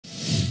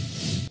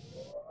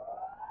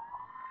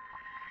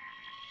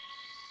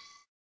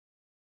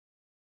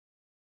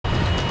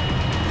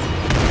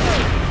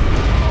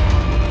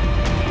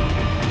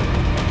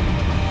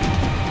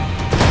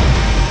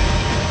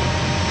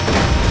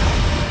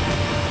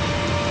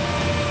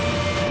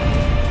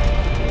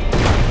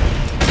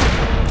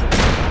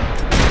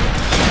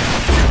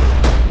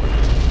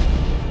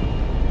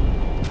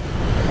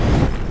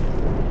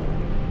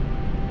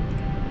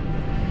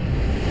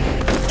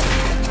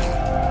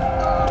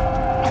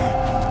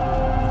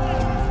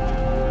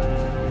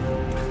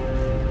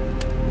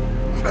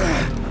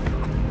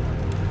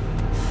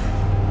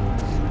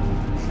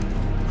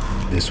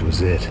this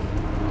was it.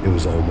 It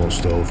was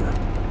almost over.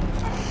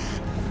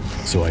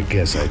 So I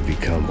guess I'd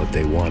become what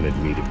they wanted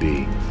me to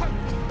be.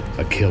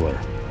 A killer.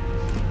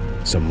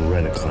 Some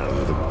rent-a-clown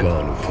with a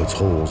gun who puts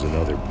holes in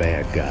other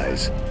bad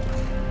guys.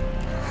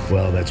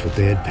 Well, that's what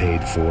they had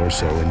paid for,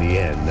 so in the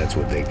end, that's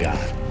what they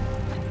got.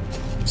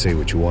 Say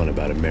what you want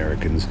about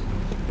Americans,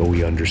 but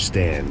we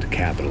understand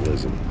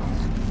capitalism.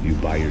 You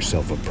buy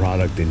yourself a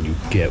product and you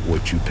get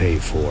what you pay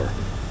for.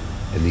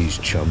 And these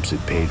chumps had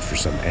paid for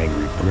some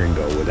angry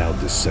gringo without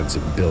the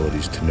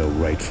sensibilities to know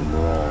right from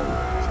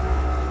wrong.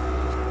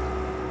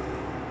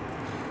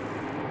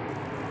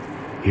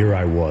 Here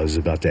I was,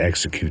 about to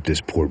execute this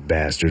poor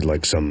bastard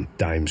like some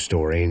dime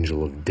store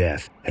angel of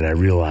death, and I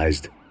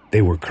realized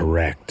they were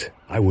correct.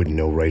 I wouldn't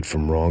know right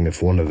from wrong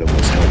if one of them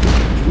was helping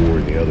the poor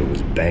and the other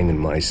was banging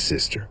my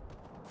sister.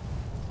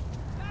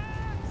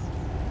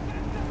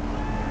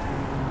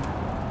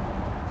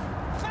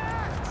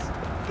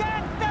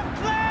 Get the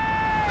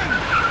plane!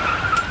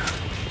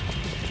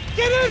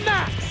 Get in,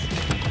 Max!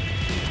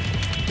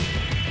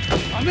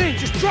 I'm in,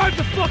 just drive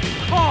the fucking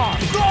car!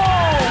 Go!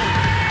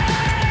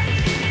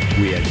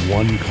 We had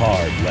one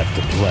card left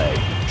to play.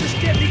 Just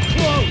get me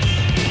close!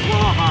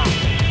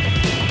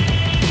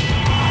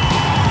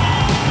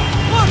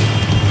 Look!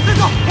 There's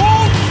a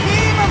whole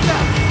team of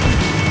them!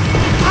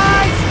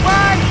 Eyes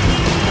wide!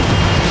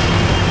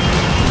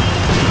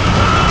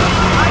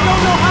 I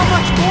don't know how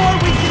much more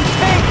we can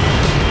take!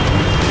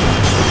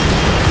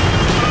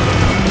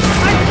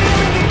 I'm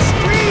feeling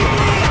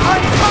extremely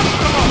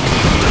uncomfortable!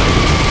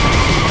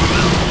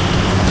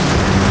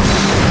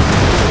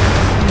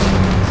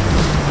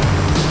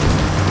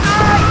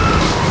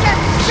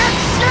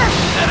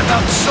 That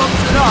about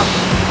sums it up.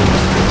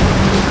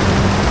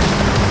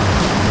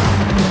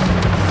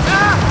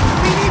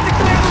 We need to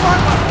clear the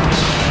runway.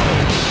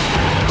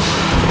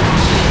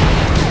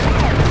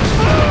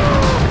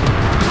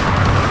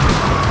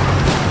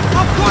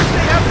 Of course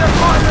they have their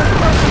partners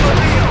personal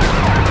deal.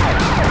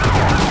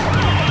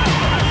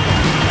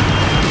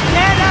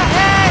 Get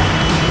ahead!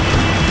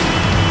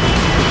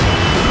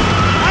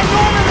 I'm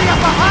normally a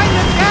behind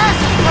the gas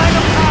kind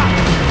of cop.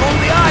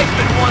 Only I've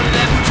been one of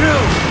them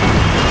too.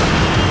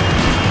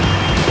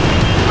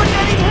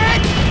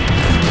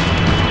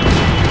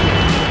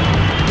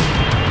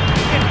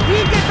 He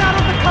gets out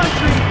of the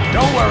country!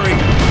 Don't worry!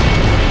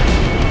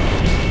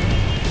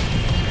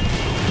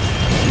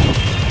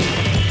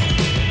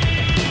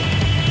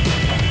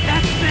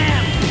 That's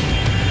them!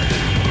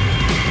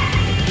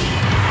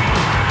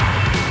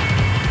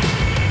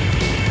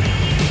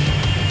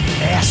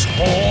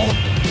 Asshole!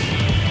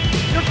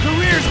 Your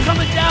career's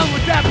coming down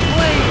with that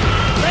plane!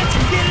 Let's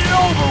get it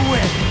over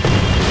with!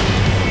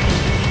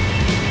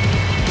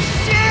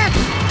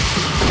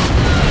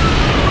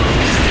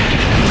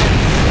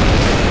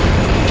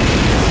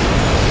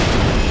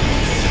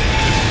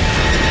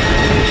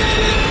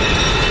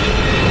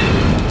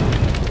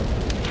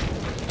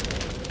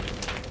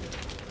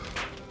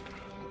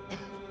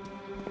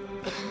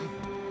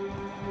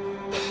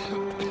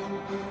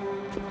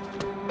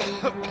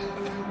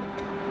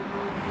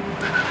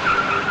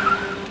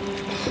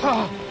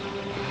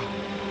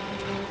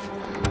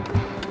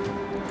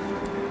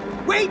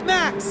 Wait,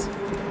 Max!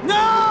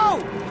 No!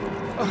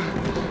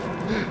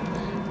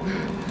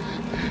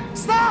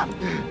 Stop!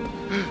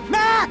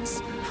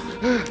 Max!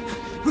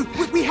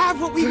 We have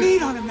what we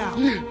need on him now.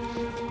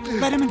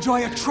 Let him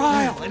enjoy a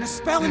trial and a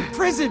spell in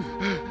prison.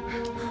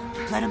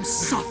 Let him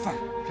suffer.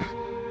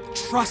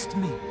 Trust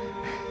me.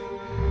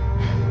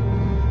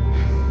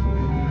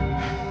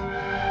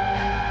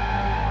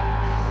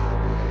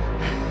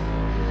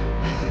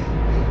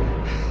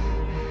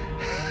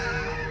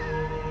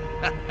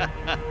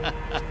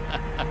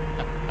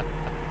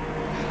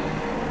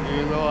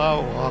 You know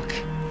I'll walk.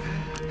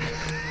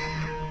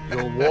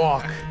 You'll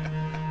walk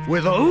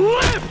with a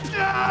limp!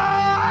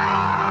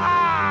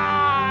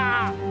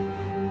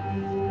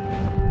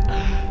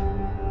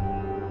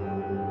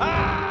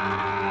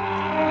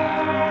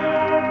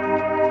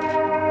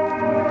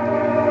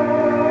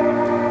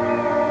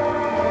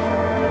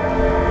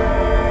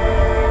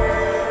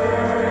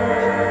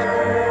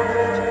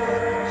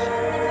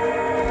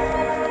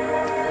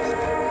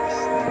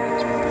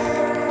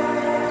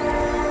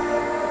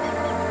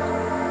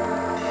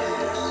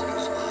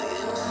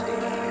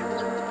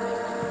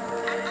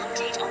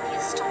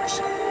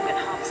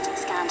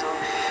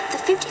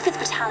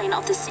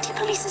 Of the City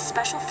Police's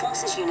Special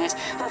Forces Unit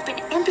who have been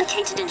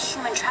implicated in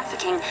human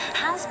trafficking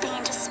has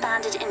been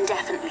disbanded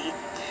indefinitely.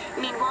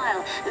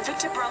 Meanwhile,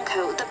 Victor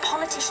Bronco, the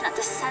politician at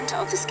the center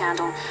of the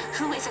scandal,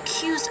 who is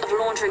accused of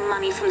laundering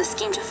money from the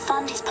scheme to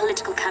fund his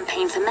political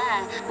campaign for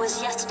mayor,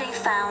 was yesterday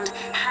found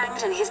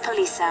hanged in his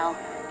police cell.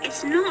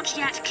 It's not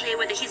yet clear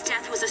whether his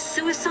death was a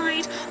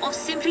suicide or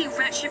simply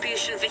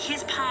retribution for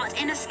his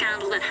part in a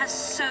scandal that has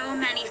so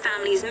many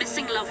families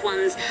missing loved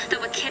ones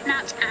that were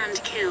kidnapped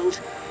and killed.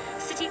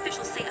 City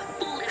officials say a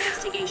full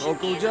investigation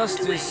Local is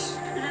justice.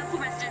 underway. Local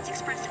residents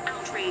expressed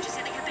outrage as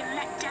they have been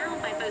let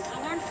down by both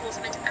law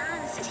enforcement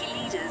and city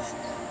leaders.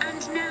 And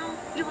And now,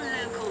 your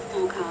local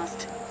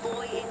forecast.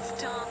 Boy, it's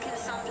dark in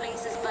some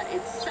places, but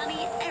it's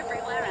sunny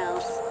everywhere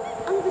else.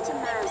 Over to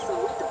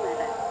Marisol with the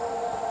weather.